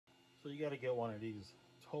So you got to get one of these.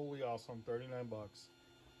 Totally awesome, 39 bucks.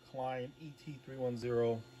 Klein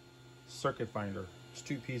ET310 circuit finder. It's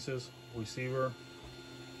 2 pieces, receiver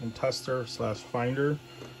and tester / finder.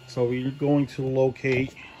 So we're going to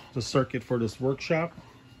locate the circuit for this workshop.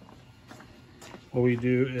 What we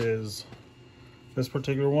do is this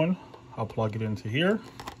particular one, I'll plug it into here.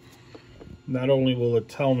 Not only will it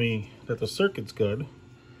tell me that the circuit's good,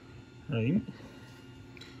 right,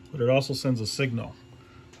 but it also sends a signal.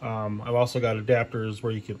 I've also got adapters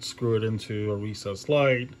where you can screw it into a recessed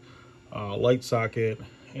light, light socket,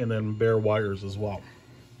 and then bare wires as well.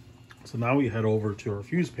 So now we head over to our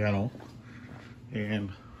fuse panel, and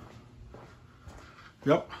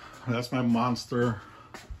yep, that's my monster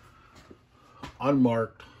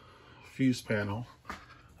unmarked fuse panel.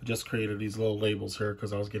 I just created these little labels here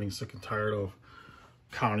because I was getting sick and tired of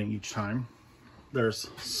counting each time. There's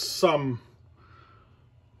some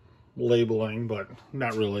labeling, but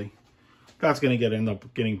not really. That's going to end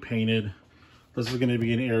up getting painted. This is going to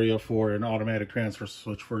be an area for an automatic transfer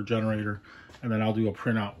switch for a generator, and then I'll do a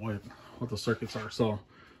printout with what the circuits are. So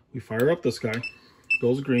we fire up this guy,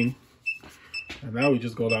 goes green, and now we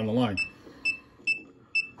just go down the line.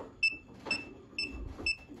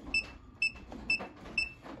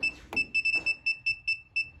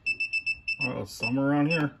 Oh, some around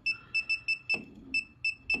here.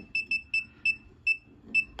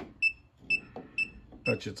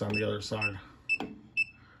 Bet you it's on the other side.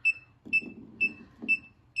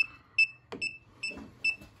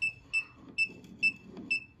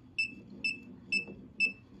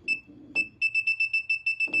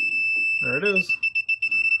 There it is.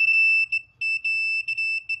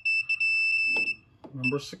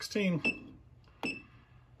 Number 16.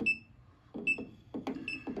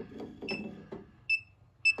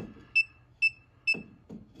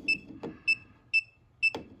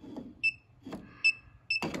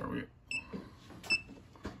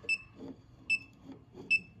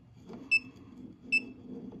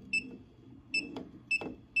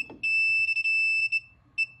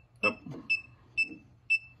 Yep.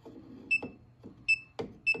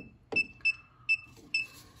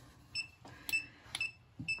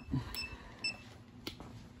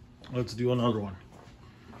 Let's do another one.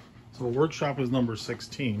 So workshop is number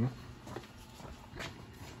 16.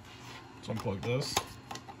 So unplug this.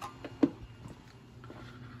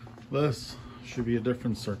 This should be a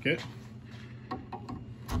different circuit.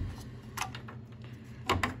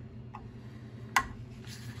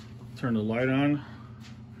 Turn the light on,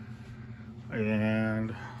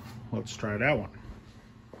 and let's try that one.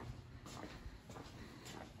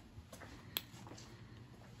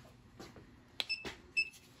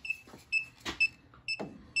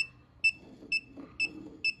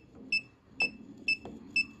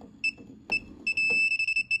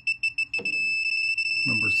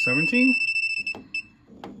 Number 17.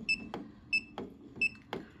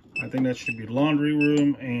 I think that should be laundry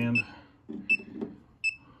room and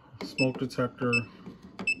smoke detector.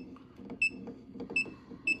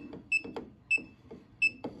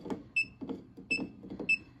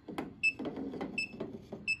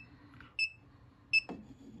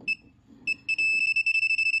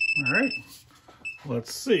 All right,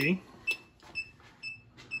 let's see.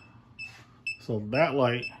 So that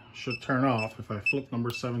light should turn off if I flip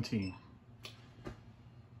number 17.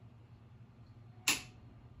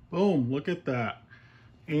 Boom, look at that.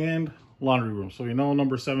 And laundry room. So you know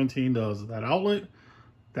number 17 does that outlet,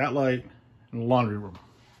 that light, and the laundry room.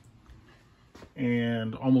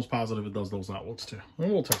 And almost positive it does those outlets too.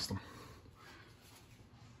 And we'll test them.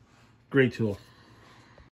 Great tool.